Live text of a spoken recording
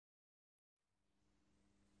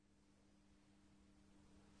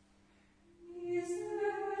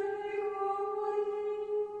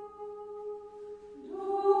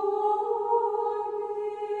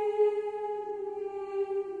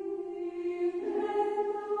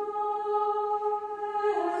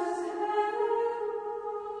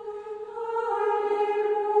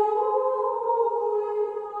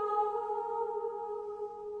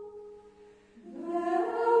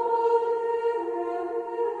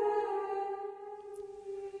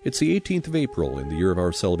It's the 18th of April in the year of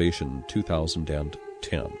our salvation,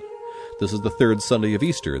 2010. This is the third Sunday of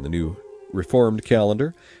Easter in the new Reformed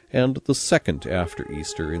calendar, and the second after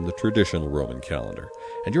Easter in the traditional Roman calendar.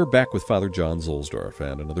 And you're back with Father John Zuhlsdorf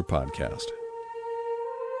and another podcast.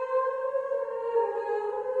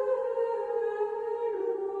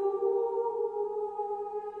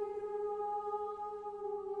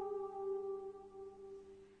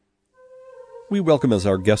 We welcome as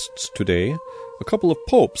our guests today a couple of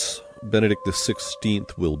popes. Benedict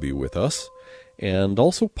XVI will be with us, and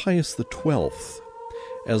also Pius XII,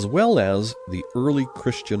 as well as the early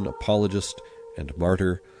Christian apologist and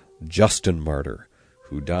martyr Justin Martyr,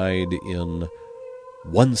 who died in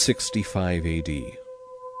 165 A.D.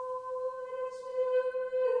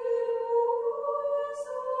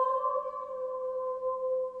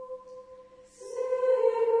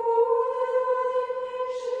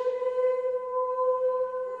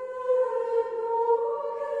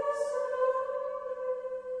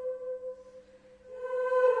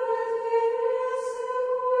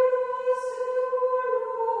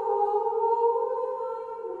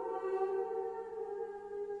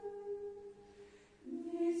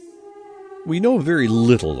 We know very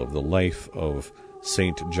little of the life of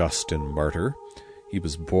Saint Justin Martyr. He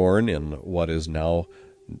was born in what is now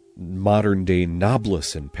modern-day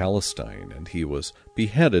Nablus in Palestine, and he was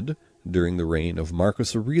beheaded during the reign of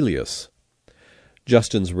Marcus Aurelius.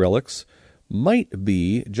 Justin's relics might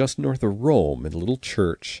be just north of Rome in a little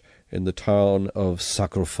church in the town of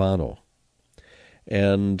Sacrofano.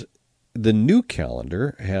 And the new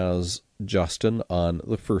calendar has Justin on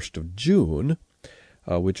the 1st of June,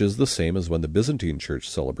 which is the same as when the Byzantine Church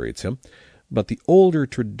celebrates him, but the older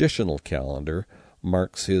traditional calendar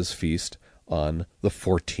marks his feast on the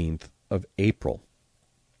 14th of April.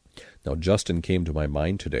 Now, Justin came to my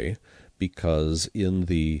mind today because in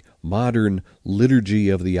the modern liturgy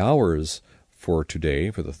of the hours for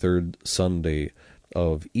today, for the third Sunday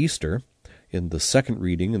of Easter, in the second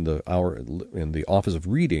reading in the Office of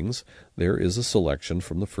Readings, there is a selection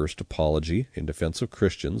from the First Apology in Defense of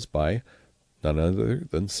Christians by none other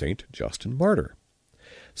than St. Justin Martyr.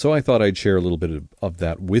 So I thought I'd share a little bit of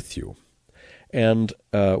that with you. And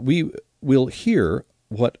we will hear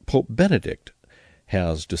what Pope Benedict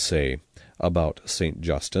has to say about St.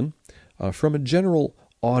 Justin from a general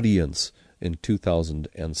audience in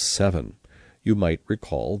 2007. You might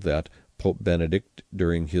recall that Pope Benedict,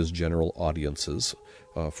 during his general audiences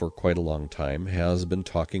for quite a long time, has been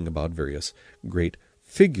talking about various great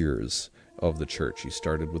figures of the church. He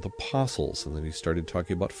started with apostles, and then he started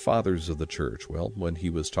talking about fathers of the church. Well, when he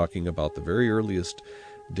was talking about the very earliest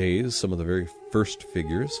days, some of the very first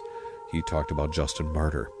figures, he talked about Justin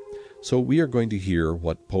Martyr. So we are going to hear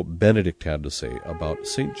what Pope Benedict had to say about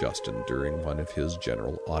St. Justin during one of his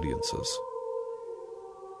general audiences.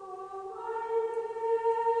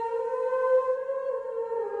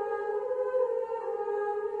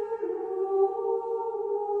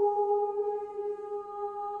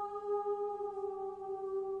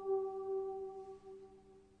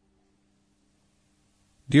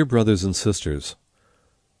 Dear brothers and sisters,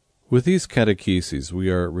 with these catecheses we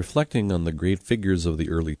are reflecting on the great figures of the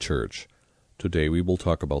early Church. Today we will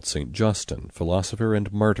talk about St. Justin, philosopher and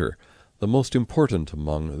martyr, the most important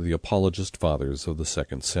among the apologist fathers of the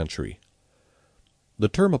 2nd century. The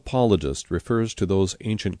term apologist refers to those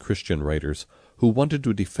ancient Christian writers who wanted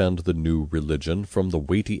to defend the new religion from the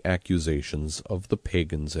weighty accusations of the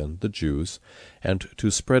pagans and the Jews, and to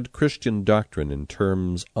spread Christian doctrine in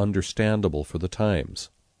terms understandable for the times.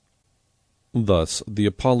 Thus, the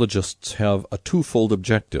apologists have a twofold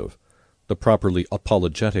objective: the properly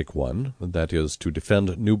apologetic one, that is, to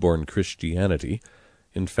defend newborn Christianity.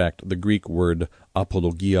 In fact, the Greek word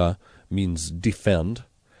apologia means defend,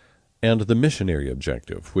 and the missionary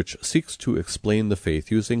objective, which seeks to explain the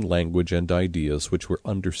faith using language and ideas which were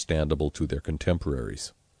understandable to their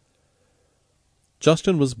contemporaries.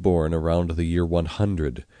 Justin was born around the year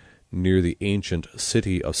 100, near the ancient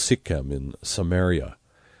city of Sichem in Samaria,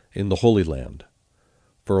 in the Holy Land.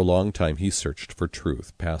 For a long time he searched for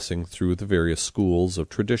truth, passing through the various schools of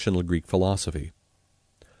traditional Greek philosophy.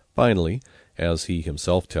 Finally, as he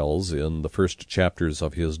himself tells in the first chapters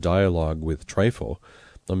of his dialogue with Trypho,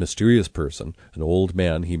 a mysterious person, an old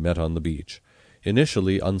man he met on the beach,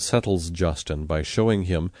 initially unsettles Justin by showing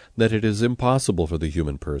him that it is impossible for the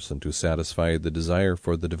human person to satisfy the desire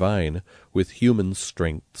for the divine with human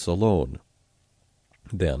strengths alone.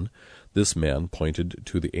 Then, this man pointed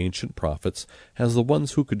to the ancient prophets as the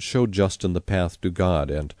ones who could show Justin the path to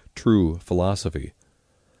God and true philosophy.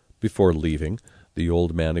 Before leaving, the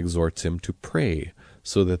old man exhorts him to pray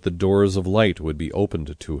so that the doors of light would be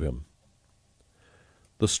opened to him.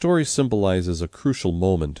 The story symbolizes a crucial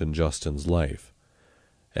moment in Justin's life.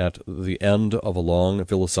 At the end of a long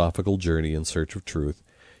philosophical journey in search of truth,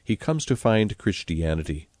 he comes to find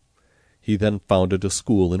Christianity. He then founded a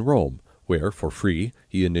school in Rome, where, for free,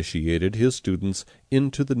 he initiated his students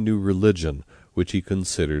into the new religion, which he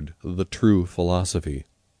considered the true philosophy.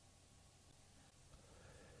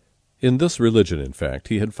 In this religion, in fact,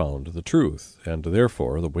 he had found the truth, and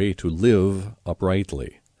therefore the way to live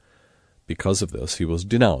uprightly. Because of this, he was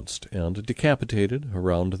denounced and decapitated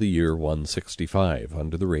around the year 165,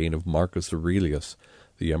 under the reign of Marcus Aurelius,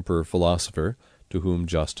 the emperor-philosopher, to whom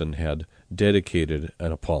Justin had dedicated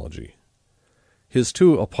an apology. His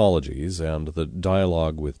two apologies and the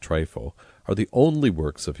dialogue with Trypho are the only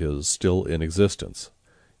works of his still in existence.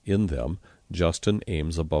 In them, Justin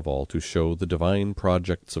aims above all to show the divine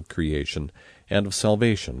projects of creation and of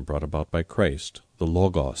salvation brought about by Christ, the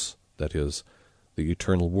Logos, that is, the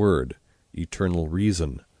eternal Word, eternal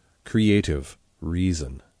reason, creative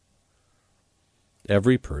reason.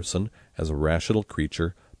 Every person, as a rational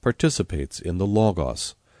creature, participates in the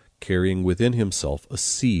Logos, carrying within himself a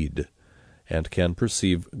seed, and can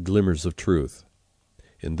perceive glimmers of truth.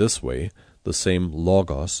 In this way, the same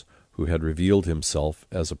Logos, who had revealed himself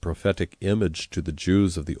as a prophetic image to the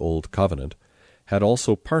Jews of the Old Covenant, had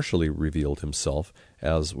also partially revealed himself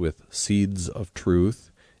as with seeds of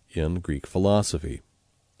truth in Greek philosophy.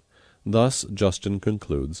 Thus, Justin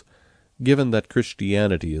concludes, given that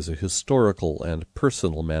Christianity is a historical and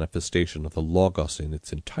personal manifestation of the Logos in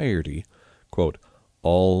its entirety, quote,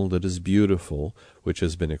 all that is beautiful which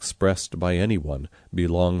has been expressed by anyone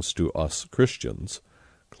belongs to us Christians,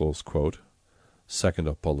 close quote, Second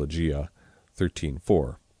Apologia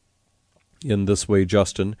 13:4. In this way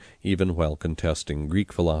Justin, even while contesting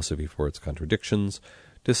Greek philosophy for its contradictions,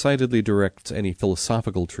 decidedly directs any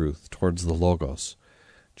philosophical truth towards the Logos,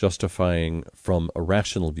 justifying from a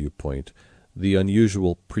rational viewpoint the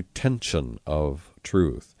unusual pretension of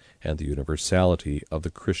truth and the universality of the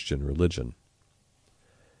Christian religion.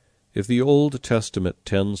 If the Old Testament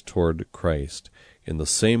tends toward Christ in the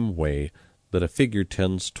same way that a figure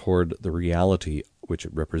tends toward the reality which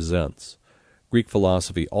it represents, Greek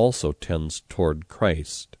philosophy also tends toward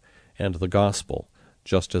Christ and the gospel,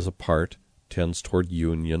 just as a part tends toward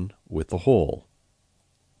union with the whole.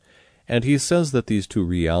 And he says that these two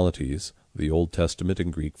realities, the Old Testament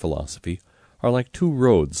and Greek philosophy, are like two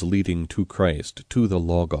roads leading to Christ, to the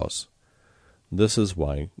Logos. This is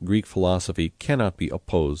why Greek philosophy cannot be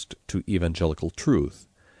opposed to evangelical truth,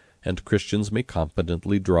 and Christians may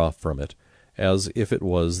confidently draw from it as if it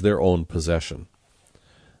was their own possession.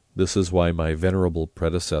 This is why my venerable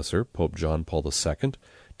predecessor, Pope John Paul II,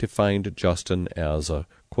 defined Justin as a,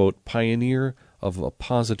 quote, pioneer of a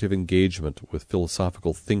positive engagement with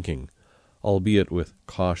philosophical thinking, albeit with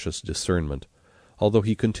cautious discernment. Although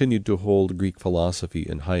he continued to hold Greek philosophy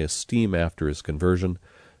in high esteem after his conversion,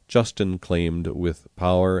 Justin claimed with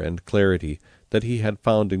power and clarity that he had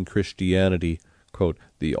found in Christianity, quote,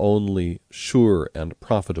 the only sure and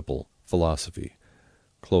profitable philosophy.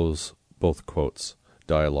 Close both quotes.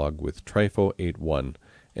 Dialogue with Trypho 8:1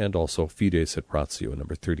 and also Fides et Ratio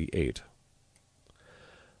number 38.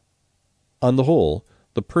 On the whole,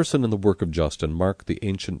 the person and the work of Justin mark the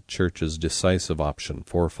ancient Church's decisive option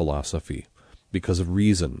for philosophy, because of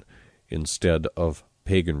reason instead of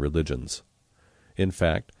pagan religions. In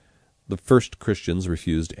fact, the first Christians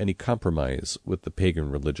refused any compromise with the pagan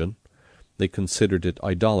religion. They considered it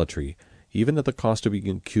idolatry, even at the cost of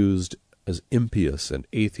being accused as impious and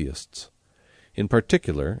atheists. In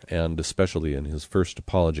particular, and especially in his first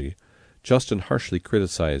apology, Justin harshly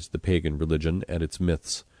criticized the pagan religion and its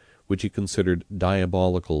myths, which he considered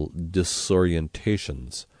diabolical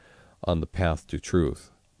disorientations on the path to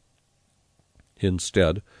truth.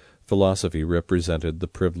 Instead, philosophy represented the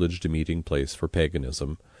privileged meeting place for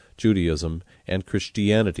paganism, Judaism, and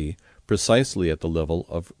Christianity precisely at the level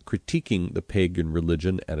of critiquing the pagan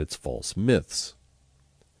religion and its false myths.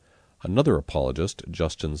 Another apologist,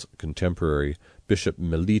 Justin's contemporary Bishop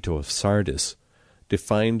Melito of Sardis,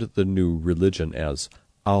 defined the new religion as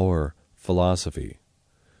our philosophy.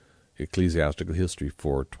 Ecclesiastical History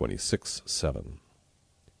 4:26-7.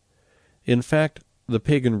 In fact, the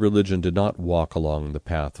pagan religion did not walk along the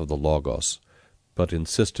path of the Logos, but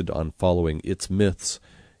insisted on following its myths,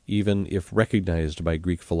 even if recognized by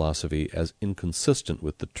Greek philosophy as inconsistent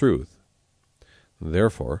with the truth.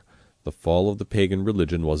 Therefore, the fall of the pagan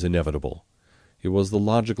religion was inevitable. It was the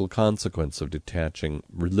logical consequence of detaching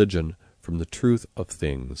religion from the truth of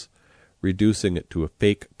things, reducing it to a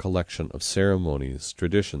fake collection of ceremonies,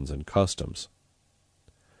 traditions, and customs.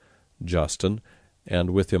 Justin, and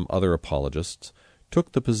with him other apologists,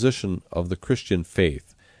 took the position of the Christian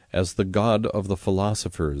faith as the god of the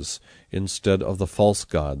philosophers instead of the false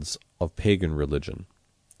gods of pagan religion.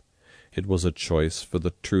 It was a choice for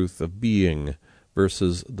the truth of being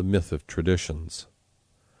versus the myth of traditions.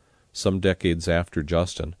 Some decades after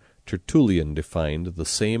Justin, Tertullian defined the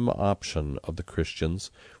same option of the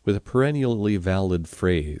Christians with a perennially valid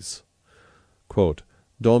phrase, quote,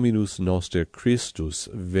 Dominus noster Christus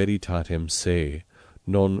veritatem se,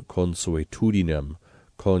 non consuetudinem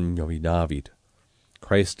cognominavit.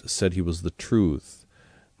 Christ said he was the truth,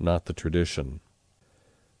 not the tradition.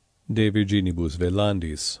 De Virginibus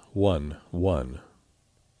Velandis 1:1.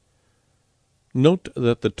 Note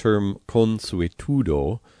that the term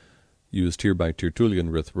consuetudo, used here by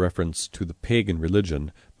Tertullian with reference to the pagan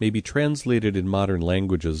religion, may be translated in modern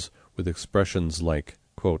languages with expressions like,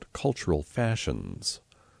 quote, cultural fashions,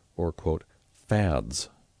 or, quote, fads.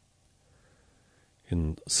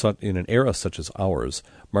 In an era such as ours,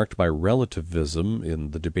 marked by relativism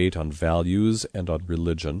in the debate on values and on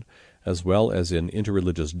religion, as well as in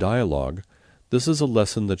interreligious dialogue, this is a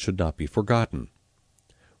lesson that should not be forgotten.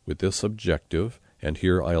 With this objective, and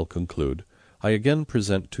here I'll conclude, I again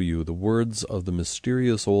present to you the words of the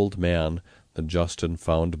mysterious old man that Justin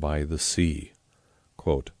found by the sea.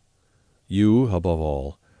 Quote, you, above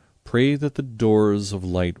all, pray that the doors of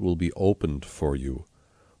light will be opened for you,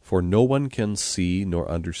 for no one can see nor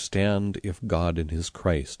understand if God in his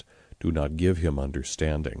Christ do not give him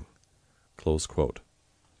understanding. Close quote.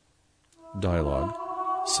 Dialogue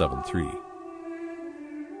 7:3.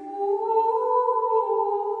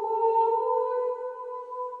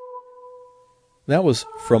 That was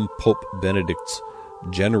from Pope Benedict's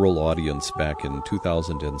general audience back in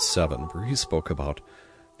 2007, where he spoke about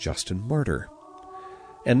Justin Martyr.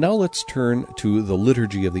 And now let's turn to the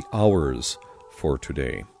Liturgy of the Hours for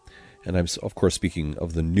today. And I'm, of course, speaking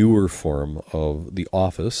of the newer form of the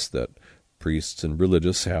office that priests and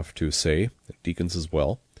religious have to say, deacons as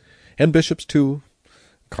well, and bishops too,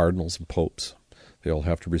 cardinals and popes. They all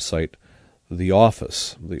have to recite the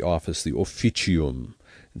office, the officium.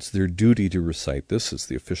 It's their duty to recite this as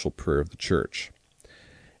the official prayer of the Church.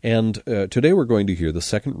 And today we're going to hear the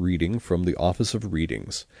second reading from the Office of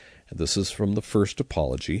Readings. And this is from the first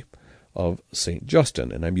apology of St.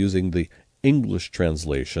 Justin, and I'm using the English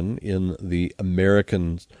translation in the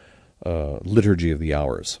American Liturgy of the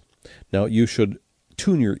Hours. Now, you should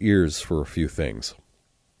tune your ears for a few things.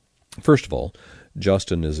 First of all,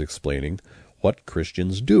 Justin is explaining what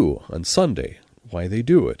Christians do on Sunday, why they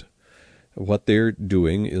do it. What they're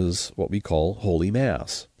doing is what we call Holy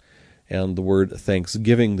Mass. And the word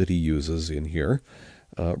thanksgiving that he uses in here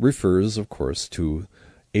refers, of course, to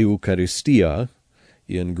Eucharistia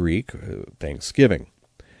in Greek, thanksgiving.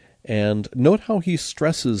 And note how he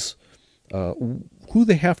stresses who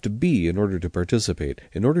they have to be in order to participate,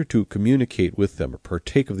 in order to communicate with them or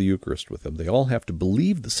partake of the Eucharist with them. They all have to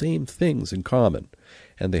believe the same things in common,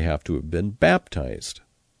 and they have to have been baptized.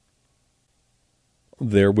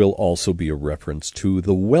 There will also be a reference to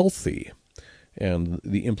the wealthy, and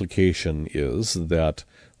the implication is that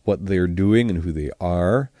what they're doing and who they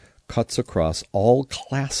are cuts across all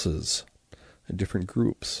classes and different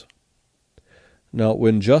groups. Now,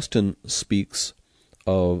 when Justin speaks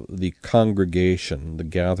of the congregation, the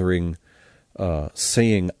gathering,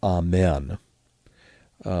 saying Amen,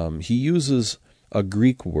 he uses a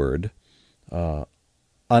Greek word,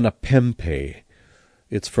 anapempe.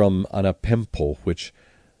 It's from anapempo, which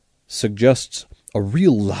suggests a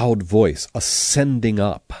real loud voice, ascending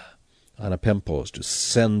up. Anapempo is to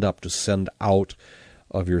send up, to send out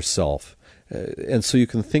of yourself. And so you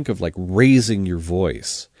can think of like raising your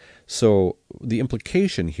voice. So the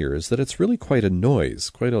implication here is that it's really quite a noise,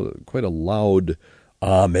 quite a loud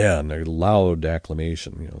amen, a loud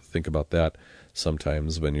acclamation. Think about that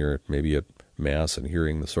sometimes when you're maybe at Mass and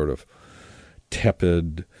hearing the sort of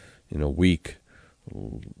tepid, weak,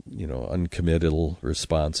 uncommittal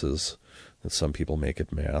responses that some people make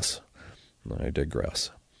at Mass. I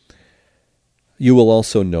digress. You will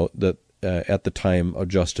also note that at the time of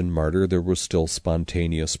Justin Martyr, there was still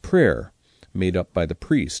spontaneous prayer made up by the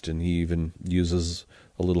priest, and he even uses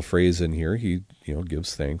a little phrase in here. He,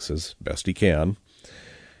 gives thanks as best he can,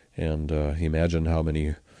 and imagine how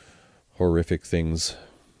many horrific things,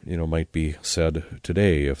 might be said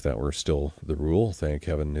today if that were still the rule. Thank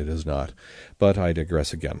heaven it is not. But I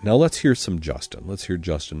digress again. Now let's hear some Justin. Let's hear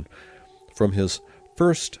Justin from his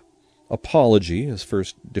first apology, his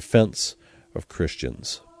first defense of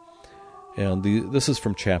Christians. And this is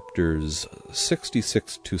from chapters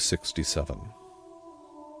 66 to 67.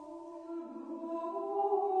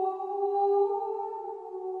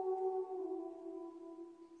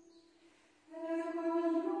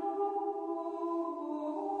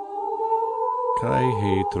 kai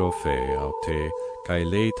he trophe aute kai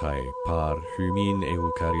letai par humin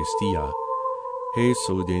eucharistia he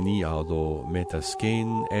sodeni audo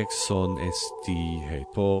metasken exon esti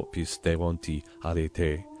heto pistevonti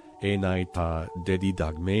arete enaita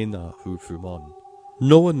dedidagmena hufumon.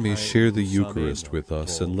 No one may share the Eucharist with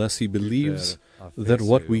us unless he believes that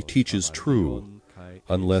what we teach is true,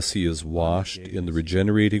 unless he is washed in the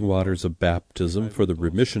regenerating waters of baptism for the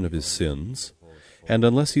remission of his sins, and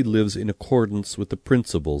unless he lives in accordance with the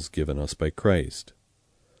principles given us by Christ.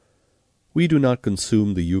 We do not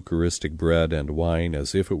consume the Eucharistic bread and wine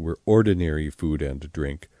as if it were ordinary food and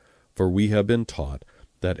drink, for we have been taught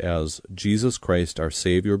that as Jesus Christ our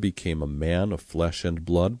Savior became a man of flesh and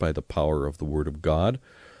blood by the power of the Word of God,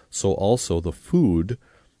 so also the food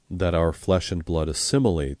that our flesh and blood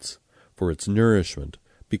assimilates for its nourishment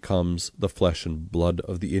becomes the flesh and blood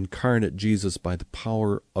of the incarnate Jesus by the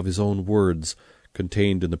power of his own words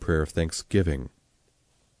contained in the prayer of thanksgiving.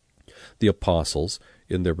 The apostles,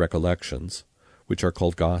 in their recollections, which are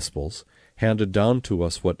called Gospels, handed down to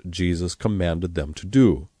us what Jesus commanded them to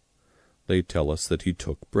do. They tell us that he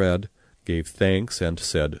took bread, gave thanks, and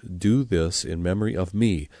said, "Do this in memory of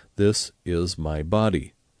me. This is my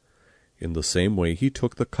body." In the same way he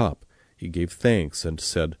took the cup. He gave thanks and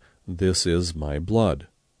said, "This is my blood."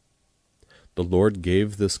 The Lord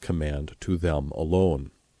gave this command to them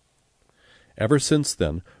alone. Ever since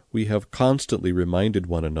then, we have constantly reminded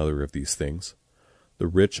one another of these things. The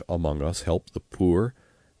rich among us help the poor,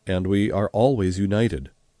 and we are always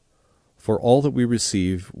united. For all that we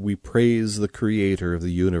receive, we praise the Creator of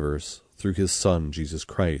the universe through his Son, Jesus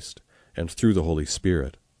Christ, and through the Holy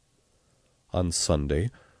Spirit. On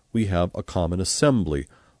Sunday, we have a common assembly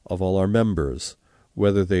of all our members,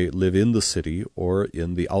 whether they live in the city or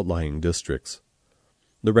in the outlying districts.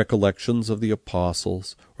 The recollections of the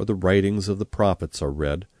apostles or the writings of the prophets are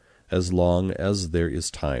read, as long as there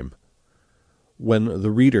is time. When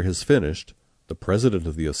the reader has finished, the president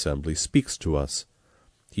of the assembly speaks to us.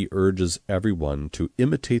 He urges everyone to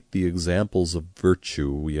imitate the examples of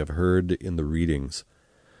virtue we have heard in the readings.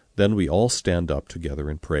 Then we all stand up together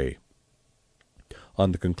and pray.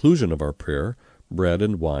 On the conclusion of our prayer, bread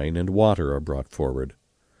and wine and water are brought forward.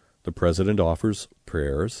 The president offers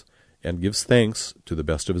prayers and gives thanks to the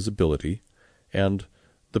best of his ability, and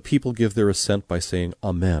the people give their assent by saying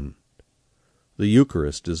Amen. The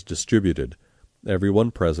Eucharist is distributed. Everyone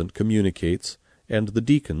present communicates, and the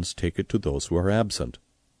deacons take it to those who are absent.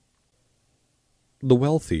 The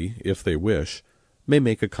wealthy, if they wish, may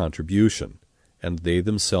make a contribution, and they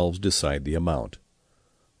themselves decide the amount.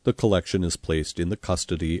 The collection is placed in the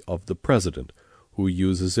custody of the president, who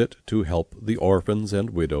uses it to help the orphans and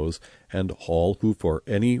widows and all who for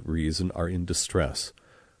any reason are in distress,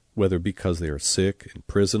 whether because they are sick, in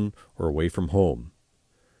prison, or away from home.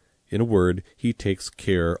 In a word, he takes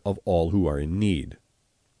care of all who are in need.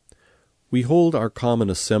 We hold our common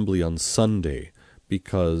assembly on Sunday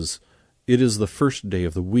because it is the first day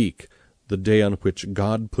of the week, the day on which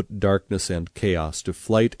God put darkness and chaos to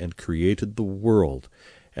flight and created the world,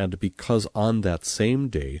 and because on that same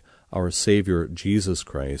day our Savior Jesus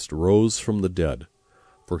Christ rose from the dead.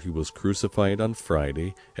 For he was crucified on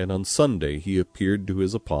Friday, and on Sunday he appeared to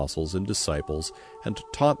his apostles and disciples, and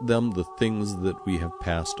taught them the things that we have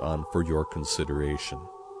passed on for your consideration.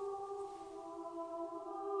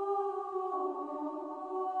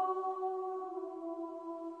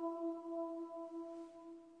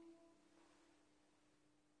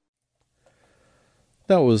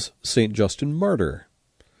 That was St. Justin Martyr,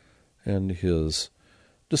 and his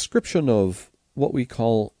description of what we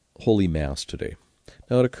call Holy Mass today.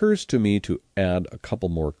 Now, it occurs to me to add a couple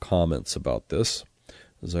more comments about this.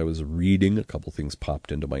 As I was reading, a couple things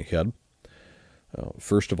popped into my head.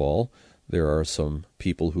 First of all, there are some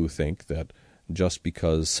people who think that just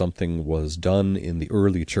because something was done in the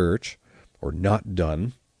early church, or not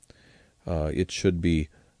done, it should be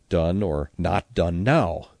done or not done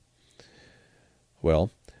now.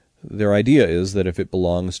 Well, their idea is that if it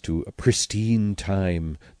belongs to a pristine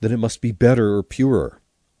time, then it must be better or purer.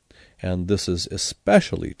 And this is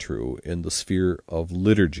especially true in the sphere of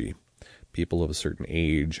liturgy. People of a certain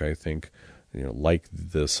age, I think, like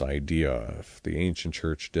this idea. If the ancient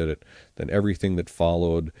church did it, then everything that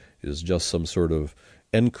followed is just some sort of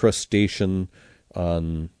encrustation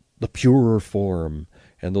on the purer form,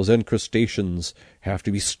 and those encrustations have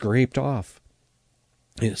to be scraped off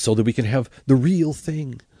so that we can have the real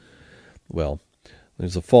thing. Well,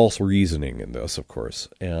 there's a false reasoning in this, of course,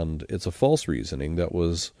 and it's a false reasoning that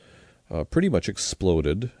was pretty much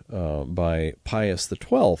exploded by Pius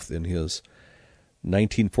XII in his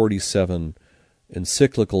 1947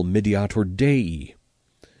 encyclical Mediator Dei.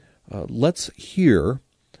 Let's hear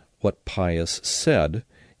what Pius said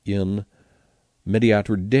in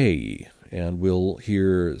Mediator Dei, and we'll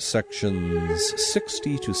hear sections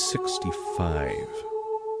 60 to 65.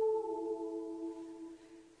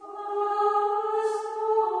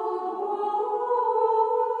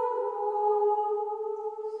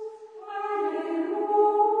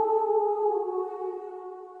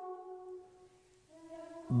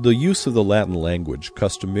 The use of the Latin language,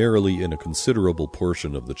 customarily in a considerable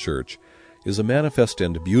portion of the Church, is a manifest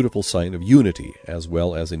and beautiful sign of unity, as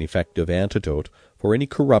well as an effective antidote for any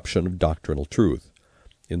corruption of doctrinal truth.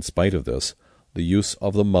 In spite of this, the use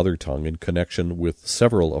of the mother tongue in connection with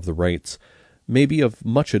several of the rites may be of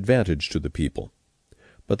much advantage to the people.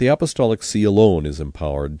 But the Apostolic See alone is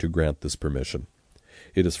empowered to grant this permission.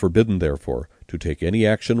 It is forbidden, therefore, to take any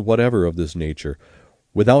action whatever of this nature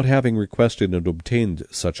without having requested and obtained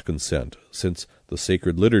such consent, since the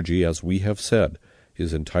sacred liturgy, as we have said,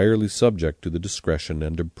 is entirely subject to the discretion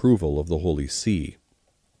and approval of the Holy See.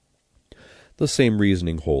 The same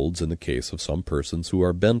reasoning holds in the case of some persons who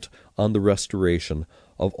are bent on the restoration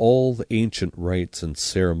of all the ancient rites and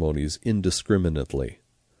ceremonies indiscriminately.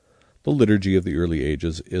 The liturgy of the early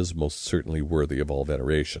ages is most certainly worthy of all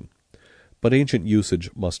veneration, but ancient usage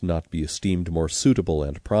must not be esteemed more suitable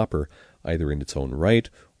and proper, either in its own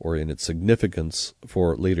right or in its significance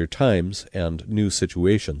for later times and new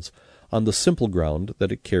situations, on the simple ground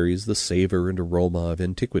that it carries the savor and aroma of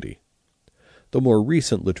antiquity. The more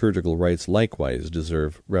recent liturgical rites likewise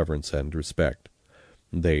deserve reverence and respect.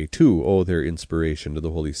 They, too, owe their inspiration to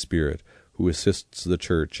the Holy Spirit, who assists the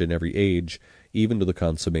Church in every age, even to the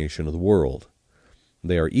consummation of the world.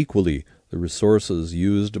 They are equally the resources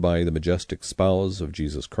used by the majestic spouse of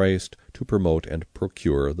Jesus Christ to promote and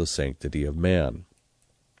procure the sanctity of man.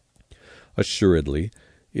 Assuredly,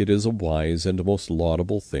 it is a wise and most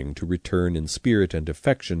laudable thing to return in spirit and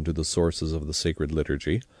affection to the sources of the sacred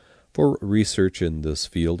liturgy, for research in this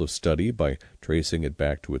field of study, by tracing it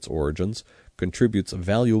back to its origins, contributes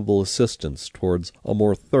valuable assistance towards a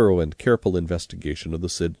more thorough and careful investigation of the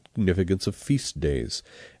significance of feast days,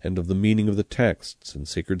 and of the meaning of the texts and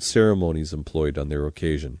sacred ceremonies employed on their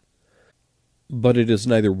occasion. But it is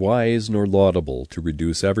neither wise nor laudable to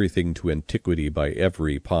reduce everything to antiquity by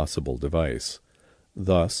every possible device.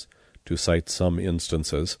 Thus, to cite some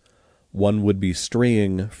instances, one would be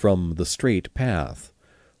straying from the straight path,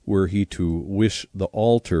 were he to wish the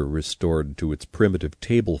altar restored to its primitive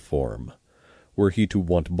table form, were he to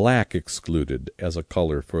want black excluded as a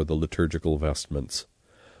color for the liturgical vestments,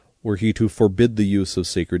 were he to forbid the use of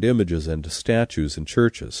sacred images and statues in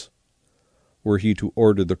churches, were he to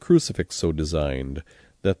order the crucifix so designed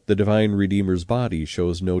that the divine Redeemer's body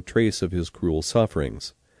shows no trace of his cruel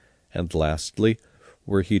sufferings, and lastly,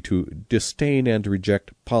 were he to disdain and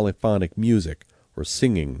reject polyphonic music or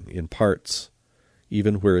singing in parts,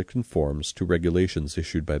 even where it conforms to regulations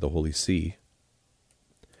issued by the Holy See.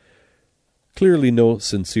 Clearly no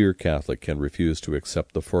sincere Catholic can refuse to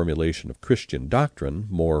accept the formulation of Christian doctrine,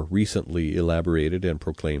 more recently elaborated and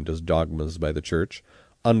proclaimed as dogmas by the Church,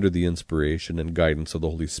 under the inspiration and guidance of the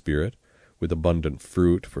Holy Spirit, with abundant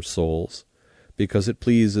fruit for souls, because it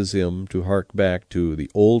pleases him to hark back to the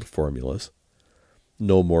old formulas.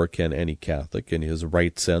 No more can any Catholic, in his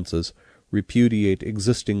right senses, repudiate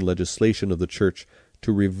existing legislation of the Church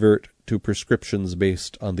to revert to prescriptions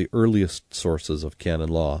based on the earliest sources of canon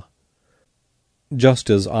law. Just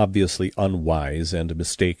as obviously unwise and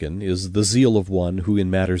mistaken is the zeal of one who in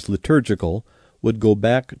matters liturgical would go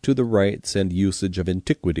back to the rites and usage of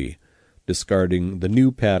antiquity, discarding the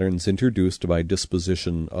new patterns introduced by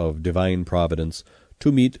disposition of divine providence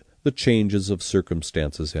to meet the changes of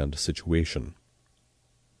circumstances and situation.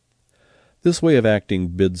 This way of acting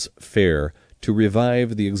bids fair to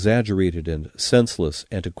revive the exaggerated and senseless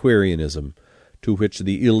antiquarianism to which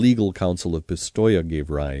the illegal Council of Pistoia gave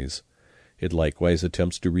rise. It likewise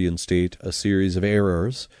attempts to reinstate a series of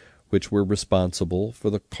errors which were responsible for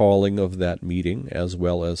the calling of that meeting as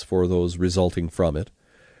well as for those resulting from it,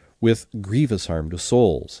 with grievous harm to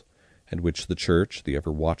souls, and which the Church, the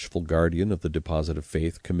ever-watchful guardian of the deposit of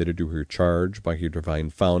faith committed to her charge by her divine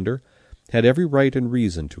founder, had every right and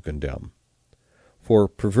reason to condemn. For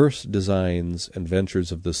perverse designs and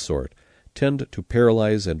ventures of this sort tend to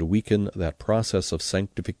paralyze and weaken that process of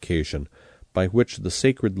sanctification by which the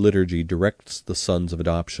sacred liturgy directs the sons of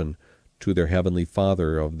adoption to their heavenly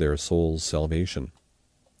Father of their soul's salvation.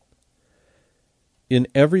 In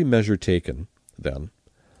every measure taken, then,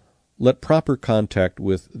 let proper contact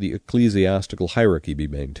with the ecclesiastical hierarchy be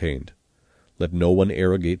maintained. Let no one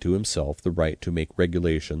arrogate to himself the right to make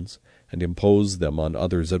regulations and impose them on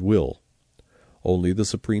others at will. Only the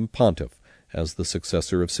Supreme Pontiff as the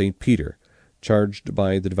successor of St. Peter, charged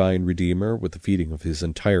by the divine Redeemer with the feeding of his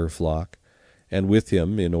entire flock, and with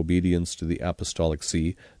him, in obedience to the apostolic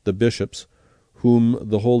see, the bishops, whom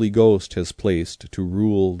the Holy Ghost has placed to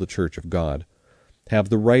rule the Church of God, have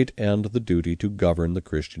the right and the duty to govern the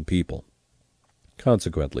Christian people.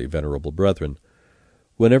 Consequently, venerable brethren,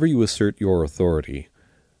 whenever you assert your authority,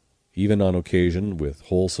 even on occasion with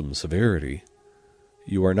wholesome severity,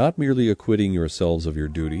 you are not merely acquitting yourselves of your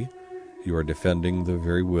duty, you are defending the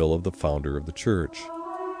very will of the founder of the Church.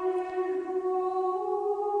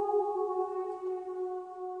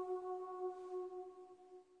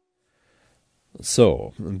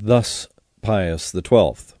 So, thus Pius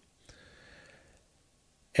XII.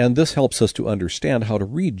 And this helps us to understand how to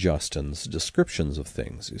read Justin's descriptions of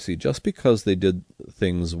things. You see, just because they did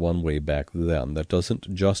things one way back then, that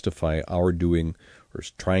doesn't justify our doing or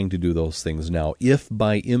trying to do those things now, if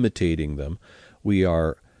by imitating them we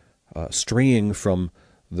are straying from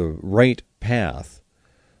the right path,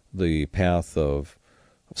 the path of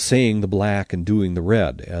saying the black and doing the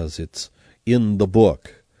red, as it's in the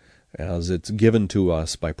book, as it's given to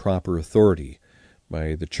us by proper authority,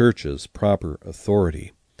 by the Church's proper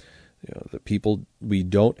authority. The people, we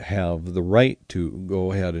don't have the right to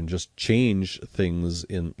go ahead and just change things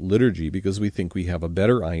in liturgy because we think we have a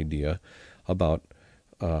better idea about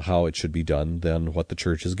how it should be done than what the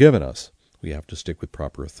Church has given us. We have to stick with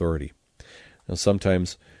proper authority. Now,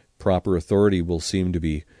 sometimes proper authority will seem to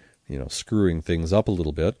be, screwing things up a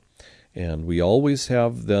little bit, and we always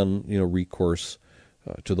have then, recourse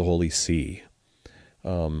to the Holy See.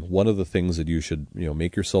 One of the things that you should,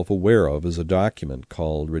 make yourself aware of is a document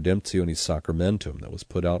called Redemptionis Sacramentum that was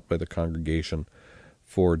put out by the Congregation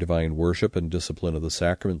for Divine Worship and Discipline of the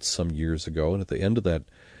Sacraments some years ago. And at the end of that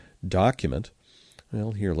document,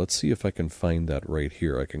 well, here, let's see if I can find that right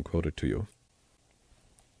here. I can quote it to you.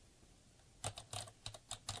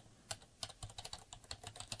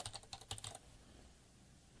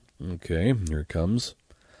 Okay, here it comes.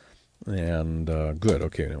 And good.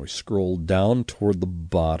 Okay, now we scroll down toward the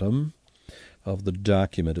bottom of the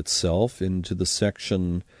document itself into the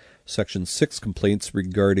section 6, complaints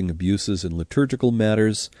regarding abuses in liturgical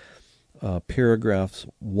matters, paragraphs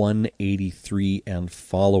 183 and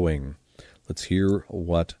following. Let's hear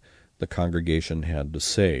what the congregation had to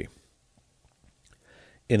say.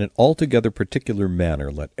 In an altogether particular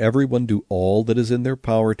manner, let everyone do all that is in their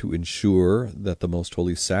power to ensure that the most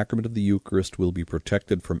holy sacrament of the Eucharist will be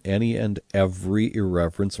protected from any and every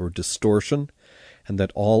irreverence or distortion, and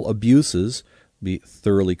that all abuses be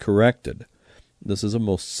thoroughly corrected. This is a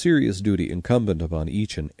most serious duty incumbent upon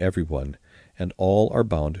each and every one, and all are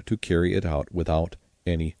bound to carry it out without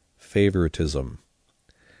any favoritism.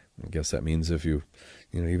 I guess that means if you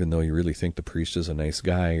even though you really think the priest is a nice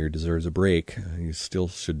guy or deserves a break, you still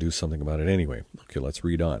should do something about it anyway. Okay, let's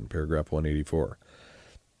read on. Paragraph 184.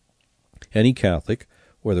 Any Catholic,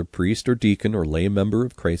 whether priest or deacon or lay member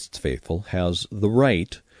of Christ's faithful, has the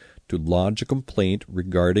right to lodge a complaint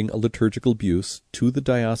regarding a liturgical abuse to the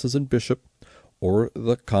diocesan bishop or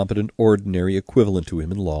the competent ordinary equivalent to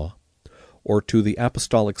him in law, or to the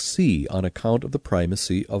apostolic see on account of the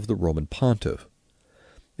primacy of the Roman pontiff.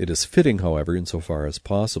 It is fitting, however, insofar as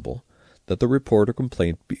possible, that the report or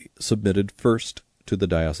complaint be submitted first to the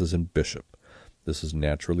diocesan bishop. This is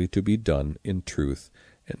naturally to be done in truth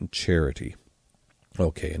and charity.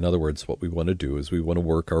 Okay, in other words, what we want to do is we want to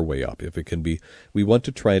work our way up. If it can be, we want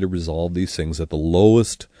to try to resolve these things at the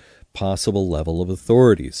lowest possible level of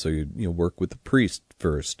authority. So you work with the priest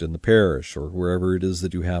first in the parish or wherever it is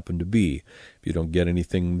that you happen to be. If you don't get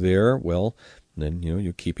anything there, well, then,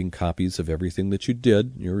 you're keeping copies of everything that you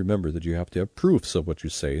did. You remember that you have to have proofs of what you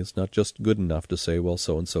say. It's not just good enough to say, well,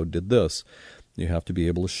 so-and-so did this. You have to be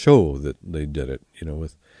able to show that they did it,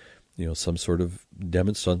 with, some sort of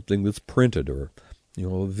something that's printed or,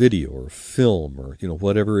 a video or film or,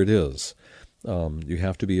 whatever it is. You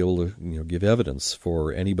have to be able to, give evidence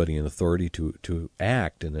for anybody in authority to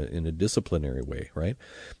act in a disciplinary way, right?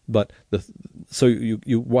 But so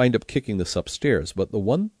you wind up kicking this upstairs. But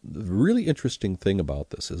the really interesting thing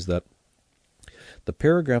about this is that the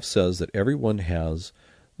paragraph says that everyone has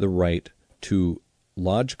the right to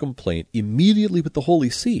lodge a complaint immediately with the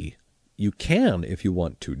Holy See. You can, if you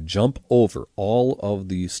want to, jump over all of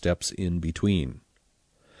the steps in between,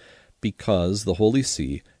 because the Holy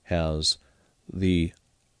See has the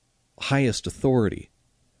highest authority,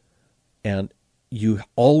 and you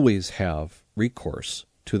always have recourse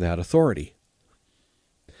to that authority.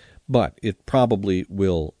 But it probably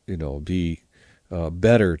will, be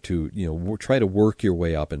better to, try to work your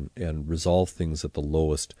way up and resolve things at the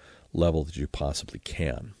lowest level that you possibly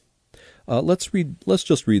can. Let's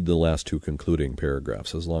just read the last two concluding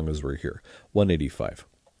paragraphs as long as we're here. 185.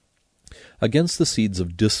 Against the seeds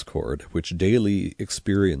of discord, which daily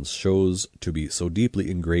experience shows to be so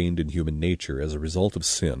deeply ingrained in human nature as a result of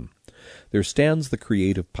sin, there stands the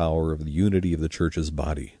creative power of the unity of the Church's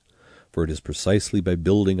body. For it is precisely by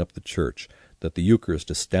building up the Church that the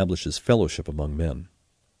Eucharist establishes fellowship among men.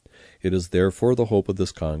 It is therefore the hope of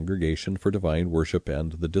this congregation for divine worship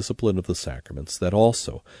and the discipline of the sacraments that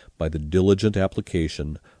also, by the diligent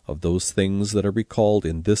application of those things that are recalled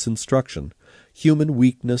in this instruction, human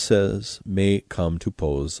weaknesses may come to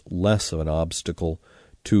pose less of an obstacle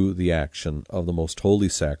to the action of the most holy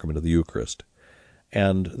sacrament of the Eucharist,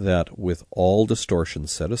 and that with all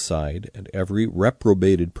distortions set aside and every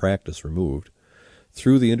reprobated practice removed,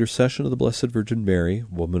 through the intercession of the Blessed Virgin Mary,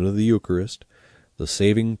 Woman of the Eucharist, the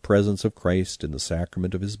saving presence of Christ in the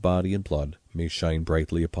sacrament of his body and blood may shine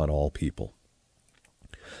brightly upon all people.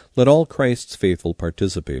 Let all Christ's faithful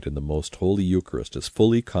participate in the most holy Eucharist as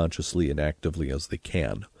fully, consciously, and actively as they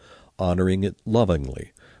can, honoring it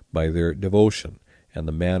lovingly by their devotion and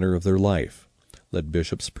the manner of their life. Let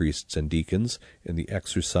bishops, priests, and deacons, in the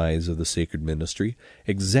exercise of the sacred ministry,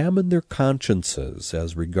 examine their consciences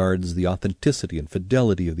as regards the authenticity and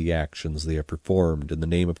fidelity of the actions they have performed in the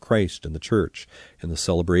name of Christ and the Church in the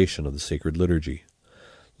celebration of the sacred liturgy.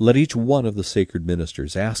 Let each one of the sacred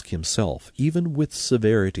ministers ask himself, even with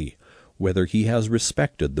severity, whether he has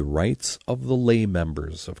respected the rights of the lay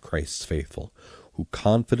members of Christ's faithful, who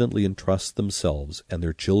confidently entrust themselves and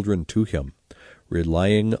their children to him,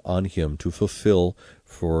 relying on him to fulfill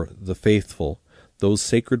for the faithful those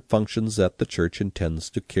sacred functions that the Church intends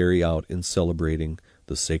to carry out in celebrating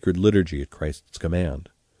the sacred liturgy at Christ's command.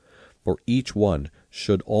 For each one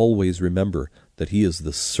should always remember that he is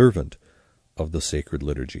the servant of the sacred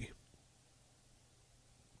liturgy.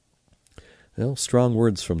 Well, strong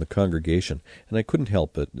words from the congregation, and I couldn't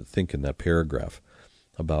help but think in that paragraph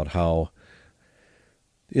about how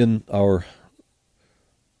in our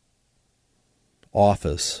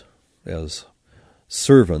office as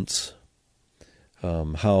servants,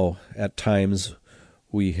 how at times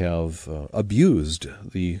we have abused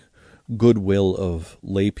the goodwill of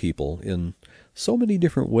lay people in so many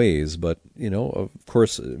different ways. But, of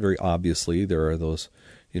course, very obviously there are those,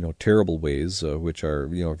 terrible ways which are,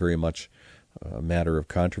 very much a matter of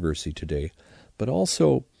controversy today. But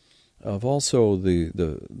also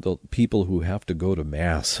the people who have to go to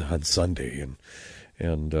Mass on Sunday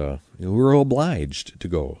and who are obliged to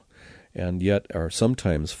go, and yet are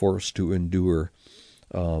sometimes forced to endure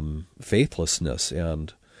faithlessness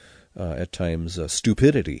and at times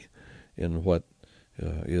stupidity in what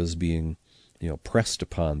is being pressed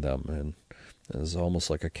upon them, and is almost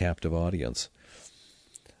like a captive audience.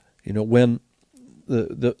 When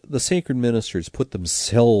the sacred ministers put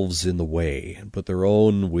themselves in the way and put their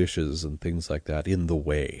own wishes and things like that in the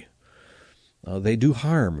way, they do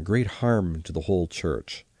great harm to the whole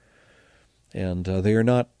Church. And they are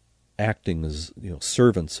not acting as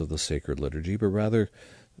servants of the sacred liturgy, but rather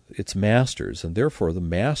its masters, and therefore the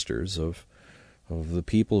masters of the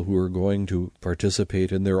people who are going to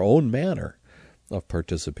participate in their own manner of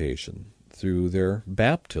participation through their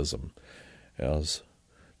baptism. As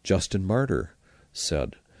Justin Martyr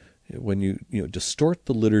said, when you distort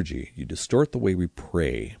the liturgy, you distort the way we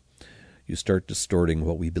pray, you start distorting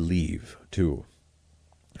what we believe, too.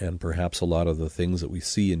 And perhaps a lot of the things that we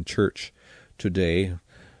see in church today, a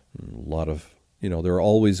lot of, there are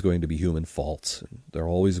always going to be human faults, and there are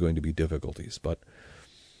always going to be difficulties. But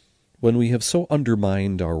when we have so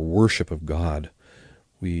undermined our worship of God,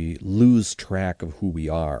 we lose track of who we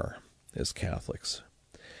are as Catholics.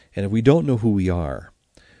 And if we don't know who we are,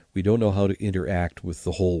 we don't know how to interact with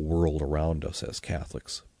the whole world around us as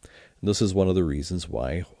Catholics. And this is one of the reasons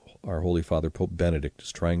why our Holy Father Pope Benedict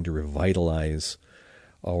is trying to revitalize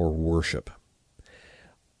our worship.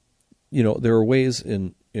 There are ways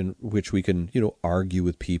in which we can, argue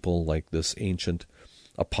with people, like this ancient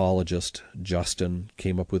apologist Justin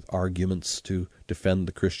came up with arguments to defend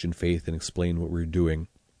the Christian faith and explain what we're doing.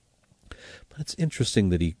 But it's interesting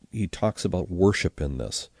that he talks about worship in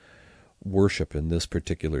this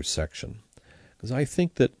particular section, because I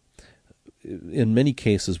think that in many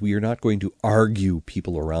cases we are not going to argue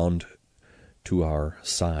people around to our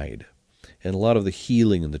side, and a lot of the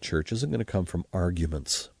healing in the church isn't going to come from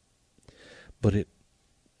arguments, but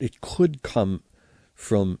it could come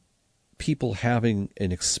from people having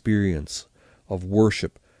an experience of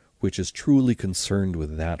worship which is truly concerned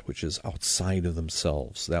with that which is outside of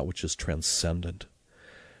themselves, that which is transcendent.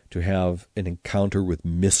 To have an encounter with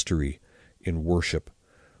mystery in worship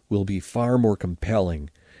will be far more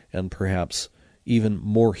compelling and perhaps even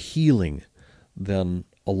more healing than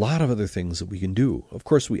a lot of other things that we can do. Of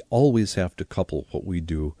course, we always have to couple what we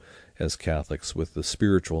do as Catholics with the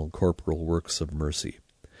spiritual and corporal works of mercy.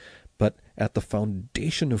 But at the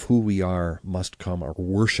foundation of who we are must come our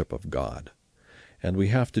worship of God. And we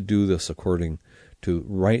have to do this according to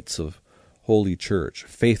rites of Holy Church,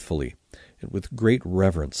 faithfully, and with great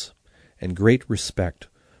reverence and great respect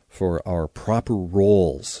for our proper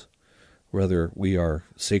roles, whether we are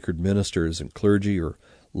sacred ministers and clergy or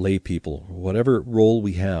lay people, whatever role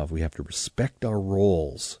we have to respect our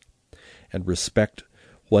roles and respect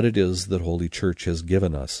what it is that Holy Church has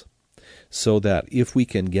given us, so that if we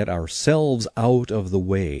can get ourselves out of the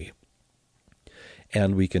way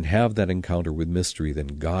and we can have that encounter with mystery, then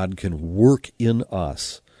God can work in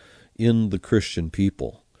us, in the Christian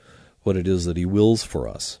people, what it is that He wills for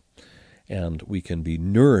us, and we can be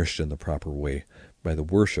nourished in the proper way by the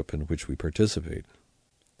worship in which we participate.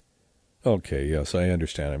 Okay, yes, I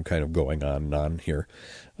understand. I'm kind of going on and on here.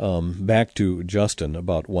 Back to Justin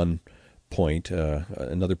about one point,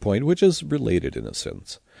 another point which is related in a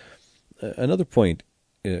sense. Another point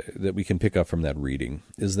that we can pick up from that reading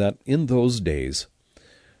is that in those days,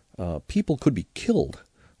 people could be killed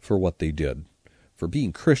for what they did, for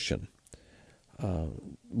being Christian.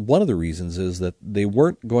 One of the reasons is that they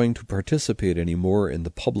weren't going to participate anymore in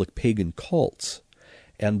the public pagan cults,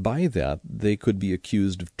 and by that they could be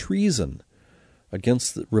accused of treason,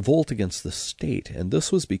 revolt against the state. And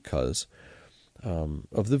this was because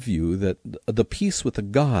of the view that the peace with the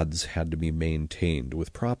gods had to be maintained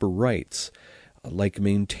with proper rites, like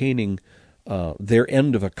maintaining their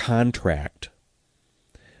end of a contract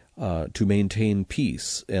to maintain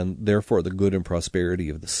peace, and therefore the good and prosperity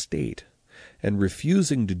of the state. And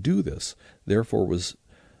refusing to do this, therefore, was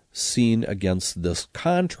seen against this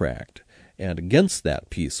contract and against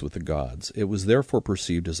that peace with the gods. It was therefore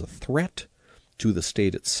perceived as a threat to the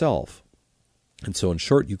state itself. And so, in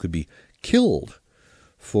short, you could be killed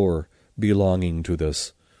for belonging to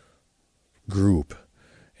this group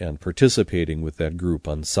and participating with that group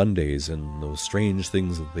on Sundays in those strange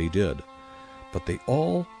things that they did. But they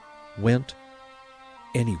all went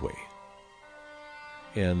anyway.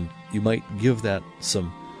 And you might give that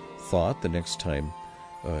some thought the next time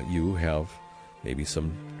you have maybe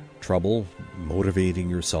some trouble motivating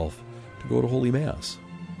yourself to go to Holy Mass.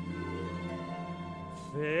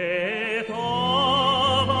 Faith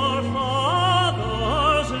of our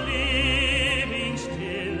fathers living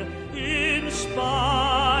still, in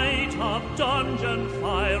spite of dungeon,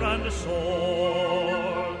 fire, and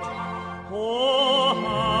sword. Oh,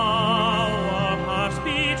 how our hearts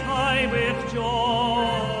beat high with joy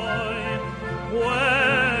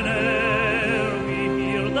whene'er we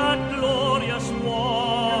hear that glorious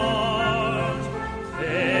word.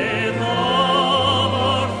 Faith of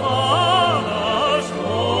our fathers,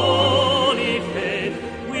 holy faith,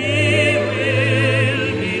 we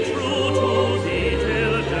will be true to thee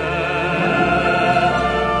till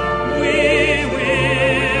death. We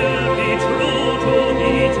will be true to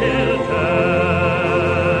thee till death.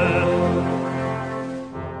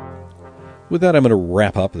 With that, I'm going to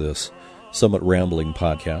wrap up this somewhat rambling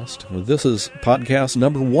podcast. This is podcast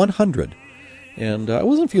number 100, and I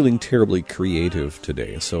wasn't feeling terribly creative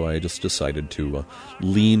today, so I just decided to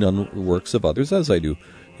lean on the works of others, as I do,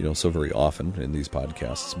 so very often in these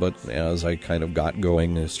podcasts. But as I kind of got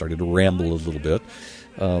going and started to ramble a little bit,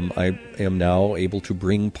 I am now able to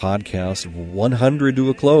bring podcast 100 to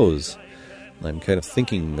a close. I'm kind of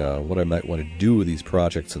thinking what I might want to do with these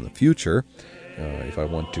projects in the future, if I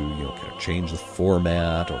want to, kind of change the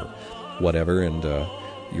format or whatever, and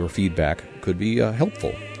your feedback could be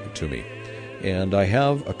helpful to me. And I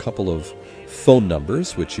have a couple of phone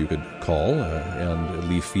numbers which you could call and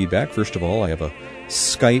leave feedback. First of all, I have a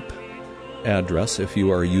Skype address. If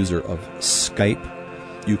you are a user of Skype,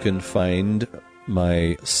 you can find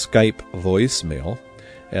my Skype voicemail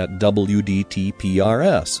at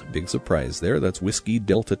WDTPRS. Big surprise there. That's Whiskey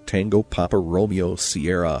Delta Tango Papa Romeo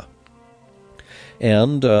Sierra.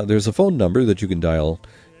 And there's a phone number that you can dial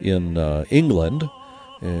in England,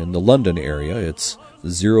 in the London area. It's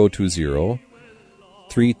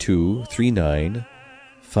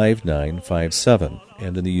 020-3239-5957.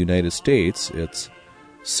 And in the United States, it's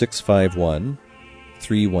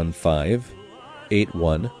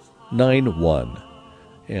 651-315-8191.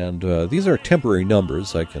 And these are temporary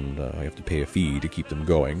numbers. I have to pay a fee to keep them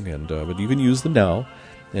going, but you can use them now.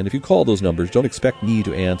 And if you call those numbers, don't expect me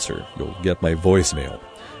to answer. You'll get my voicemail.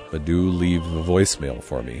 But do leave a voicemail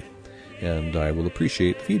for me, and I will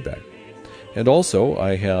appreciate the feedback. And also,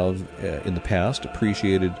 I have, in the past,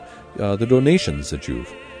 appreciated the donations that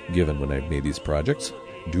you've given when I've made these projects.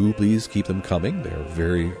 do please keep them coming. They're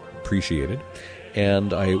very appreciated.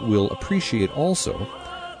 And I will appreciate also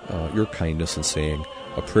your kindness in saying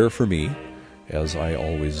a prayer for me, as I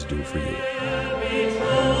always do for you.